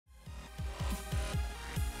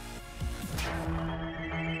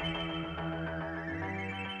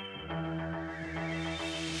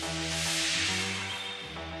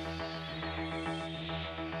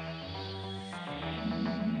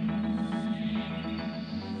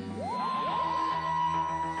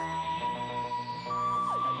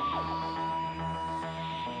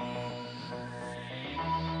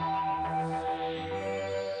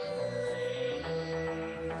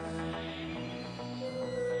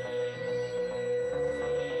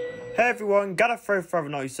Hey everyone, Gallifrey Forever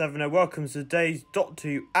 97 and welcome to today's Doctor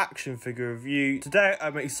Who action figure review. Today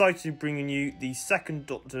I'm excited to be bringing you the second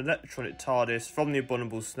Doctor electronic TARDIS from the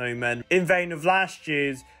Abominable Snowmen, in vein of last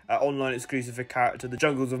year's online exclusive for character, the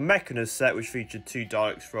Jungles of Mechanus set, which featured two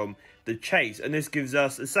Daleks from The Chase. And this gives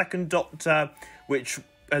us a second Doctor, which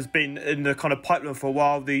has been in the kind of pipeline for a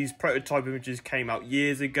while. These prototype images came out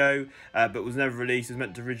years ago, but was never released. It was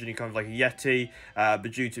meant to originally kind of like a Yeti, but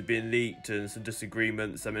due to it being leaked and some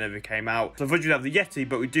disagreements, it never came out. So unfortunately we have the Yeti,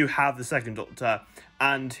 but we do have the second Doctor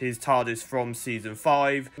and his TARDIS from season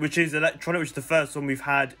 5, which is electronic, which is the first one we've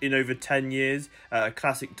had in over 10 years, a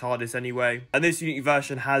classic TARDIS anyway. And this unique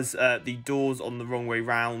version has the doors on the wrong way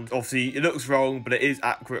round. Obviously it looks wrong, but it is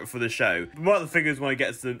accurate for the show. But one of the figures when I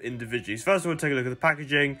get to them individually. So first of all, take a look at the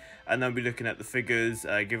packaging, and then we'll be looking at the figures,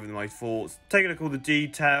 giving them my thoughts, taking a look at all the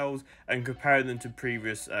details and comparing them to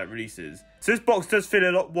previous releases. So this box does feel a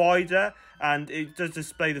lot wider, and it does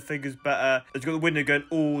display the figures better. It's got the window going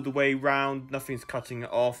all the way round, nothing's cutting it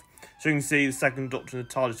off. So you can see the second Doctor and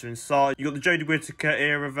the TARDIS are inside. You've got the Jodie Whittaker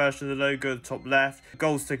era version of the logo at the top left.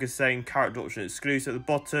 Gold sticker saying Character Doctor exclusive at the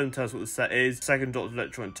bottom, tells us what the set is. Second Doctor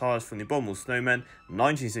electronic TARDIS from the Abominable Snowmen,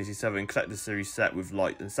 1967 collector series set with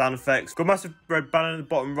light and sound effects. Got a massive red banner at the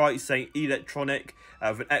bottom right saying electronic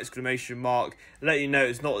with an exclamation mark. Let you know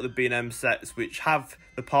it's not the B&M sets which have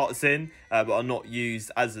the parts in, but are not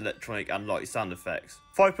used as electronic and light sound effects.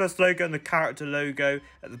 5+ logo and the character logo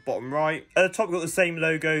at the bottom right. At the top we've got the same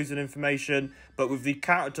logos and information, but with the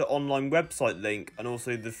character online website link and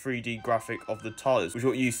also the 3D graphic of the TARDIS, which is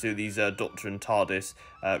what you're used to these Doctor and TARDIS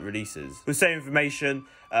releases. With the same information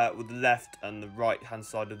with the left and the right hand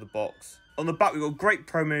side of the box. On the back, we've got a great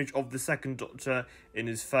promo image of the second Doctor in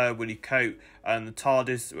his fur woolly coat and the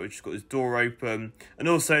TARDIS, which has got his door open. And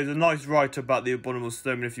also, there's a nice write about the Abominable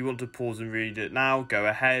Snowmen. If you want to pause and read it now, go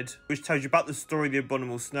ahead. Which tells you about the story of the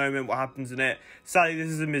Abominable Snowmen, what happens in it. Sadly, this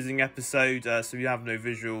is a missing episode, so you have no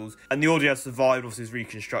visuals. And the audio has survived, obviously, it's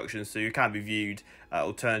reconstruction, so it can be viewed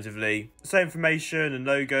alternatively. Same information and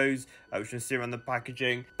logos, which you can see around the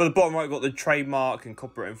packaging. But the bottom right got the trademark and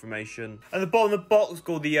copyright information. And the bottom of the box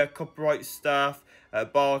got the copyright stuff,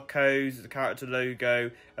 barcodes, the character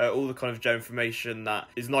logo, all the kind of general information that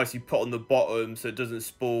is nicely put on the bottom so it doesn't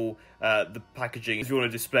spoil the packaging. If you want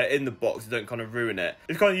to display it in the box, you don't kind of ruin it.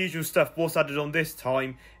 It's kind of usual stuff. What's added on this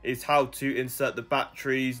time is how to insert the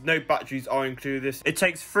batteries. No batteries are included. It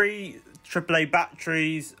takes 3 AAA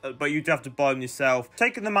batteries, but you do have to buy them yourself.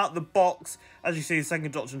 Taking them out of the box, as you see, the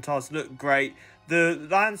second Doctor and TARDIS look great. The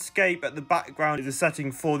landscape at the background is a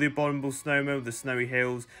setting for the Abominable Snowmen with the snowy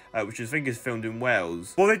hills, which I think is filmed in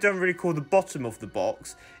Wales. What they've done really cool, the bottom of the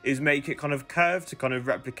box, is make it kind of curved to kind of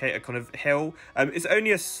replicate a kind of hill. It's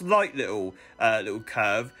only a slight little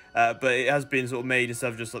curve, but it has been sort of made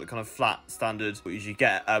instead of just like the kind of flat standard what you usually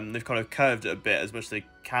get. They've kind of curved it a bit as much as they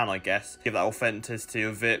can, I guess, give that authenticity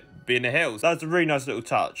of it being a hill. So that's a really nice little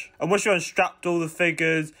touch. And once you've unstrapped all the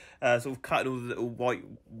figures, sort of cutting all the little white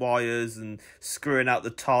wires and screwing out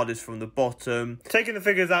the TARDIS from the bottom, taking the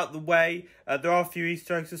figures out the way, there are a few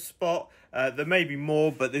Easter eggs to spot. There may be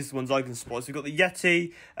more, but this is ones I can spot. So we've got the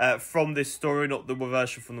Yeti from this story, not the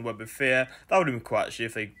version from the Web of Fear. That would have been cool actually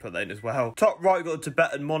if they put that in as well. Top right, we've got the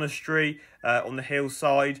Tibetan monastery on the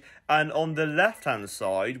hillside. And on the left-hand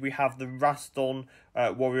side, we have the Raston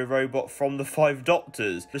warrior robot from the 5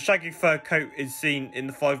 Doctors. The shaggy fur coat is seen in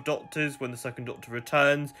the 5 Doctors when the second Doctor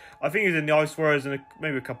returns. I think he's in the Ice Warriors and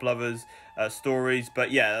maybe a couple others stories,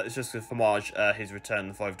 but yeah, it's just a homage his return in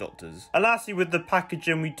the 5 Doctors. And lastly, with the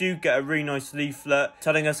packaging, we do get a really nice leaflet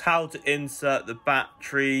telling us how to insert the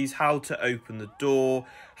batteries, how to open the door,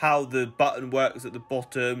 how the button works at the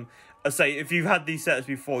bottom. I say, if you've had these sets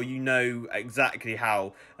before, you know exactly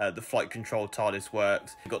how the flight control TARDIS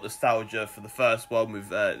works. You've got nostalgia for the first one with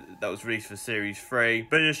that was released for Series 3.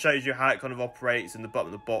 But it just shows you how it kind of operates and the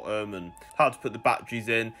button at the bottom and how to put the batteries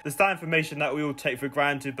in. There's that information that we all take for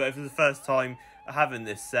granted, but if it's the first time having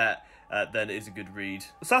this set, then it is a good read.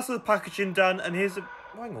 So that's all the packaging done, and here's a...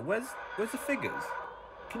 Hang on, where's the figures?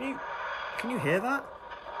 Can you hear that?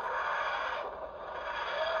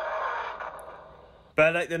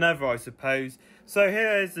 Better late than ever, I suppose. So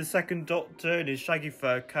here is the second Doctor in his shaggy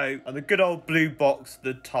fur coat and the good old blue box,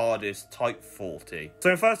 the TARDIS Type 40.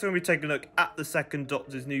 So first we're going to be taking a look at the second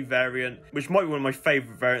Doctor's new variant, which might be one of my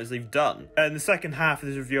favourite variants they've done. And in the second half of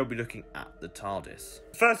this review, I'll be looking at the TARDIS.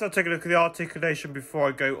 First, I'll take a look at the articulation before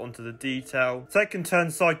I go onto the detail. So it can turn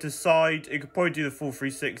side to side. It could probably do the full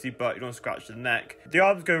 360, but you don't scratch the neck. The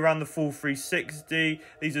arms go around the full 360.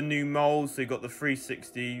 These are new molds, so you've got the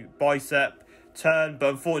 360 bicep turn,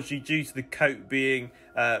 but unfortunately due to the coat being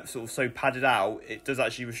sort of so padded out, it does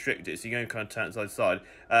actually restrict it, so you can only kind of turn it side to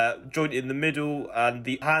side. Joint in the middle, and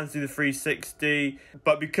the hands do the 360,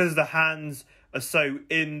 but because the hands are so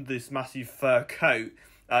in this massive fur coat,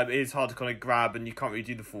 it is hard to kind of grab, and you can't really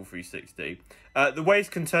do the full 360. The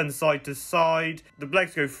waist can turn side to side. The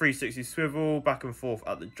legs go 360 swivel, back and forth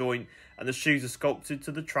at the joint, and the shoes are sculpted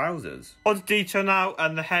to the trousers. On to detail now,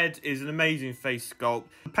 and the head is an amazing face sculpt.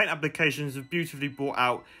 The paint applications have beautifully brought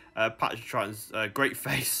out Patrick Troughton's great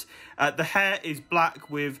face. The hair is black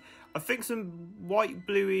with, I think, some white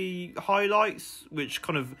bluey highlights, which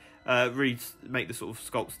kind of really make the sort of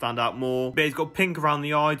sculpt stand out more. But he's got pink around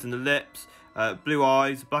the eyes and the lips, blue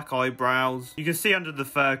eyes, black eyebrows. You can see under the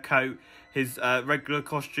fur coat his regular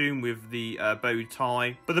costume with the bow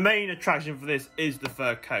tie. But the main attraction for this is the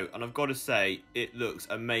fur coat, and I've got to say, it looks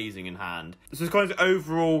amazing in hand. So it's kind of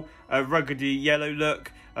overall ruggedy yellow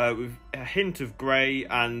look with a hint of grey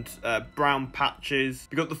and brown patches.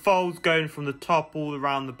 You've got the folds going from the top all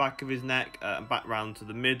around the back of his neck and back round to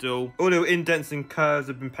the middle. All the indents and curves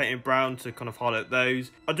have been painted brown to kind of highlight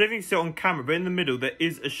those. I don't think you can see it on camera, but in the middle there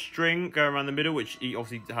is a string going around the middle, which he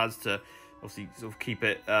obviously has to sort of keep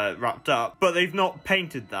it wrapped up, but they've not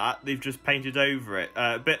painted that, they've just painted over it,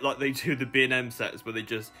 a bit like they do the B&M sets where they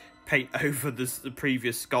just paint over the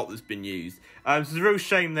previous sculpt that's been used. So it's a real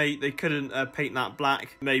shame they couldn't paint that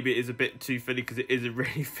black. Maybe it is a bit too fiddly because it is a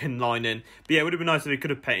really thin lining, but yeah, it would have been nice if they could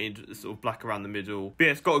have painted sort of black around the middle. But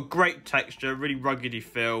yeah, it's got a great texture, really ruggedy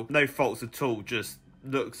feel, no faults at all, just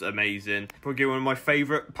looks amazing. Probably one of my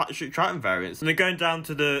favourite Patrick Troughton variants. And then going down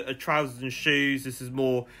to the trousers and shoes, this is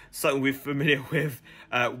more something we're familiar with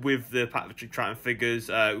the Patrick Troughton figures.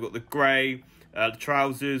 We've got the grey, the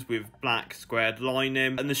trousers with black squared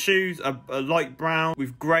lining, and the shoes are light brown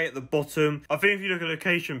with grey at the bottom. I think if you look at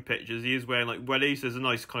location pictures, he is wearing like wellies, so there's a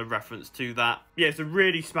nice kind of reference to that. Yeah, it's a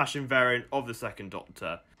really smashing variant of the Second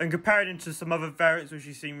Doctor. And comparing it to some other variants which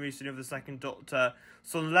you've seen recently of the Second Doctor,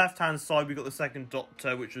 so on the left-hand side, we've got the Second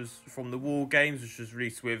Doctor, which was from the War Games, which was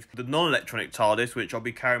released with the non-electronic TARDIS, which I'll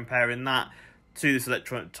be comparing that to this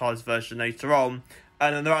electronic TARDIS version later on.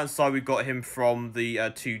 And on the right-hand side, we've got him from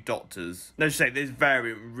the Two Doctors. Let's say this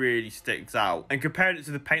variant really sticks out. And comparing it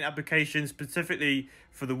to the paint applications, specifically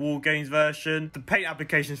for the War Games version, the paint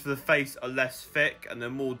applications for the face are less thick and they're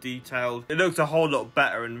more detailed. It looks a whole lot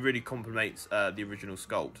better and really complements the original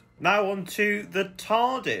sculpt. Now on to the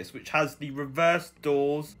TARDIS, which has the reverse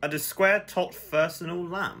doors and a square-topped Furstenal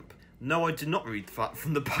lamp. No, I did not read that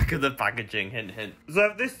from the back of the packaging, hint, hint.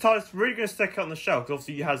 So this TARDIS is really going to stick out on the shelf because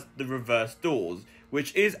obviously it has the reverse doors,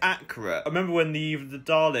 which is accurate. I remember when the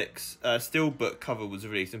Daleks steelbook cover was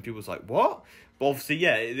released and people was like, what? But obviously,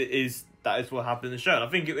 yeah, that is what happened in the show. And I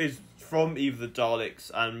think it is from either the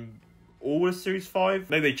Daleks and all of Series 5.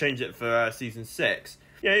 Maybe they changed it for Season 6.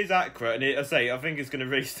 Yeah, it is accurate, and I think it's going to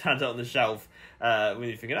really stand out on the shelf when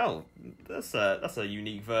you're thinking, oh, that's a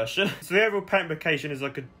unique version. So the overall paint application is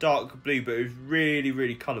like a dark blue, but it's really,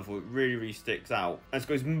 really colourful. It really, really sticks out. And it's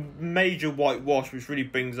got this major white wash, which really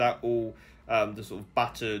brings out all the sort of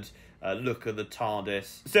battered look of the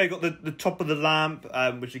TARDIS. So you've got the top of the lamp,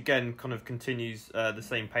 which again kind of continues the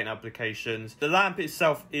same paint applications. The lamp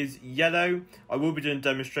itself is yellow. I will be doing a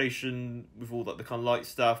demonstration with all that the kind of light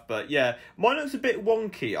stuff, but yeah, mine looks a bit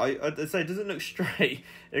wonky. I'd say it doesn't look straight.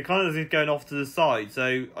 It kind of is going off to the side,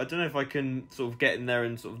 so I don't know if I can sort of get in there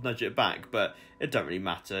and sort of nudge it back, but it don't really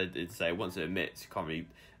matter. It's say once it emits, you can't really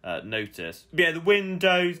notice. But yeah, the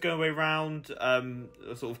windows going way around are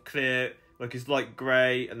sort of clear. Like it's light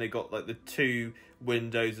grey, and they got like the two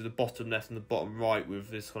windows at the bottom left and the bottom right with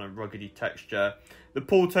this kind of ruggedy texture. The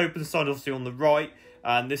port open sign obviously on the right,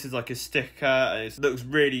 and this is like a sticker, and it looks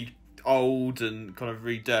really old and kind of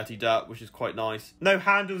really dirtied up, which is quite nice. No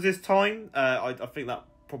handles this time. I think that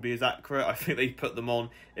probably is accurate. I think they put them on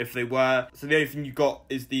if they were. So the only thing you got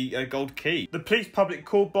is the gold key. The police public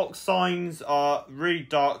call box signs are really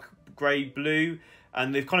dark grey blue,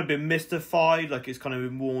 and they've kind of been mystified, like it's kind of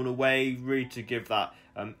been worn away, really to give that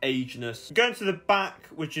ageness. Going to the back,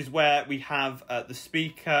 which is where we have the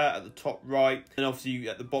speaker at the top right, and obviously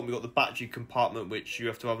at the bottom we've got the battery compartment, which you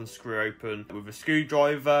have to unscrew open with a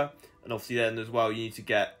screwdriver, and obviously then as well you need to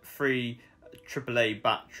get 3 AAA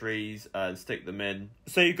batteries and stick them in.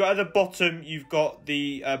 So you've got at the bottom, you've got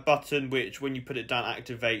the button which when you put it down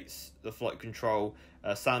activates the flight control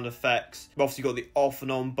sound effects. You've obviously got the off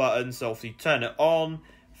and on button, so obviously turn it on,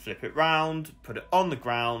 flip it round, put it on the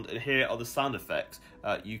ground, and here are the sound effects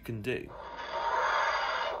you can do.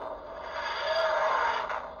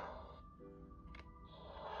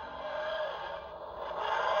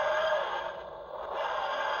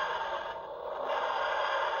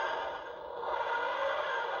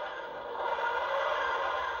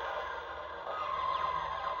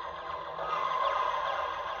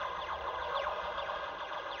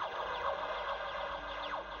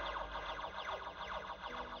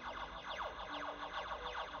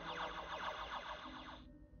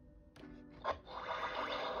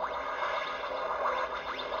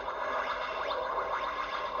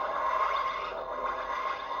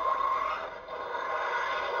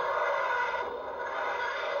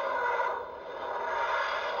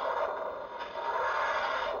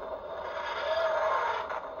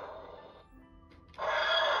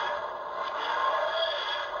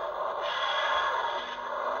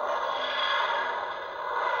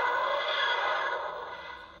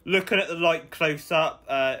 Looking at the light close up,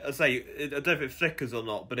 I say, I don't know if it flickers or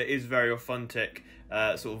not, but it is very authentic,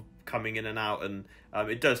 sort of coming in and out, and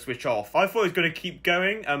it does switch off. I thought it was going to keep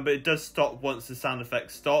going, but it does stop once the sound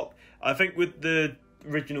effects stop. I think with the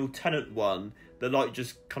original Tenant one, the light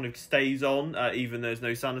just kind of stays on, even though there's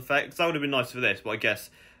no sound effects. That would have been nice for this, but I guess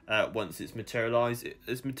once it's materialised,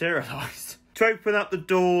 it's materialised. To open up the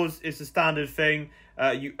doors, it's a standard thing.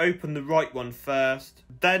 You open the right one first,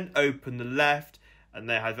 then open the left, and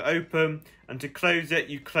they have it open. And to close it,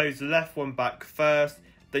 you close the left one back first,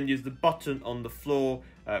 then use the button on the floor,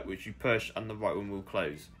 which you push, and the right one will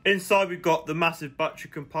close. Inside, we've got the massive battery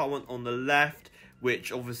compartment on the left,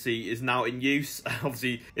 which obviously is now in use.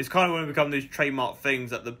 Obviously, it's kind of going to become those trademark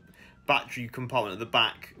things that the battery compartment at the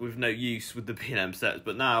back with no use with the B&M sets,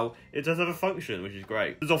 but now it does have a function, which is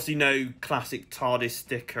great. There's obviously no classic TARDIS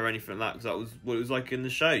sticker or anything like that, because that was what it was like in the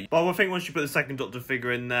show. But I think once you put the second Doctor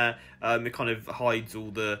figure in there, it kind of hides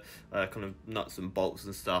all the kind of nuts and bolts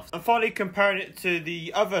and stuff. And finally, comparing it to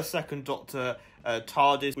the other second Doctor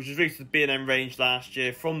TARDIS, which was released to the B&M range last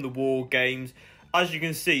year from the War Games. As you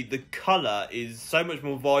can see, the colour is so much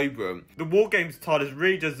more vibrant. The War Games TARDIS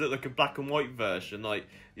really does look like a black and white version. Like,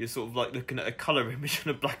 you're sort of like looking at a colour image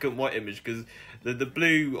and a black and white image, because the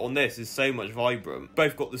blue on this is so much vibrant.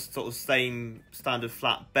 Both got this sort of same standard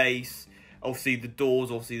flat base. Obviously, the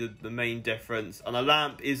doors, obviously the main difference. And the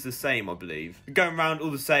lamp is the same, I believe. Going around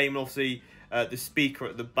all the same, and obviously the speaker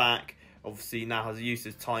at the back obviously now has a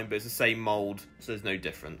usage time, but it's the same mould, so there's no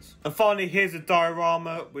difference. And finally, here's a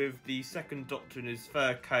diorama with the second Doctor in his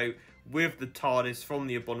fur coat, with the TARDIS from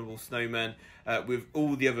the Abominable Snowmen, with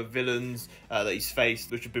all the other villains that he's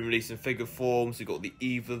faced, which have been released in figure form. So you've got the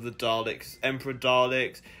Evil of the Daleks, Emperor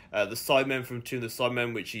Daleks, the Cybermen from Tomb of the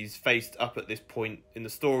Cybermen, which he's faced up at this point in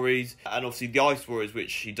the stories, and obviously the Ice Warriors,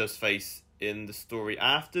 which he does face in the story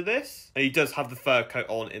after this. And he does have the fur coat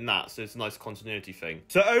on in that, so it's a nice continuity thing.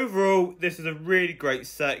 So overall, this is a really great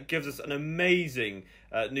set. It gives us an amazing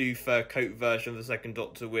new fur coat version of the second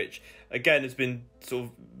Doctor, which again has been sort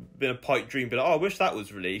of been a pipe dream, but I wish that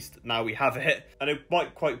was released. Now we have it, and it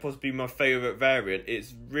might quite possibly be my favourite variant.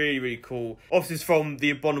 It's really, really cool. Obviously it's from the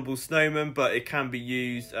Abominable Snowmen, but it can be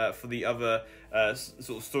used for the other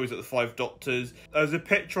sort of stories of the Five Doctors. There's a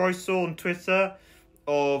picture I saw on Twitter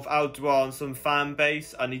of Al Duar and some fan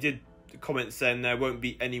base, and he did comment saying there won't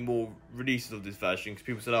be any more releases of this version, because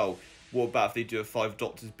people said, oh, what about if they do a Five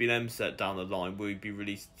Doctors B&M set down the line, will it be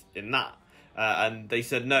released in that? And they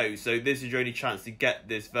said no, so this is your only chance to get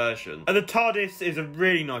this version. And the TARDIS is a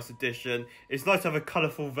really nice addition. It's nice to have a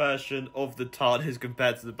colourful version of the TARDIS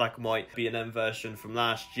compared to the black and white B&M version from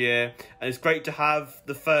last year. And it's great to have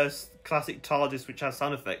the first classic TARDIS which has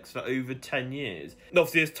sound effects for over 10 years. And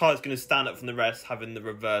obviously this TARDIS is going to stand up from the rest, having the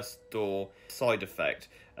reverse door side effect.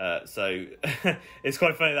 So it's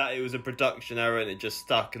quite funny that it was a production error and it just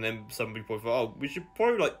stuck, and then somebody probably thought, oh, we should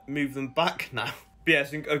probably like move them back now. But yeah,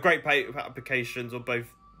 it's a great applications on both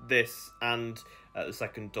this and the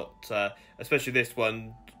second Doctor, especially this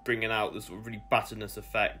one bringing out the sort of really batterness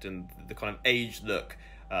effect and the kind of aged look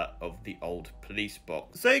of the old police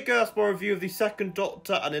box. So there you go, that's my review of the second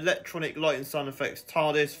Doctor and electronic light and sound effects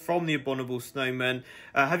TARDIS from the Abominable Snowmen.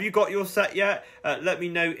 Have you got your set yet? Let me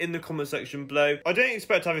know in the comment section below. I didn't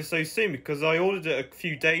expect to have it so soon, because I ordered it a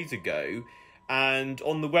few days ago, and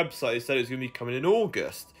on the website it said it was going to be coming in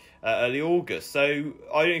August. Early August, so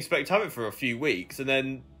I didn't expect to have it for a few weeks, and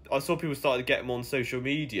then I saw people started to get them on social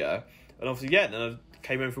media, and obviously then I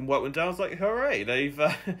came home from work one day, I was like, hooray, they've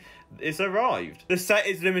it's arrived. The set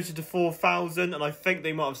is limited to 4,000, and I think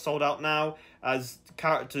they might have sold out now, as the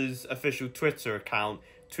character's official Twitter account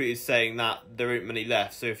tweeted saying that there ain't many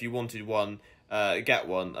left, so if you wanted one, get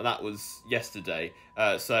one, and that was yesterday.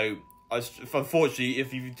 So unfortunately,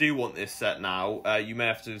 if you do want this set now, you may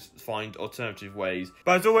have to find alternative ways.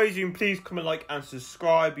 But as always, you can please comment, like, and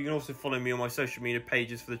subscribe. You can also follow me on my social media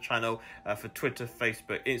pages for the channel, for Twitter,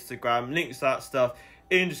 Facebook, Instagram. Links to that stuff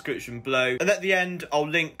in the description below. And at the end, I'll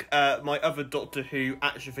link my other Doctor Who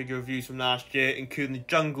action figure reviews from last year, including the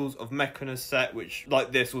Jungles of Mechanus set, which,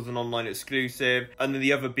 like this, was an online exclusive, and then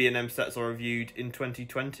the other B&M sets I reviewed in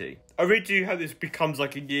 2020. I really do hope this becomes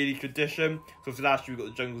like a yearly tradition. So obviously last year we got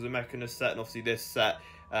the Jungles of Mechanus set, and obviously this set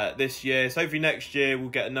this year. So hopefully next year we'll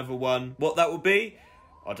get another one. What that will be,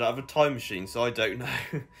 I don't have a time machine, so I don't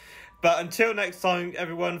know. But until next time,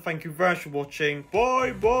 everyone, thank you very much for watching.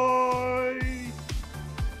 Bye bye.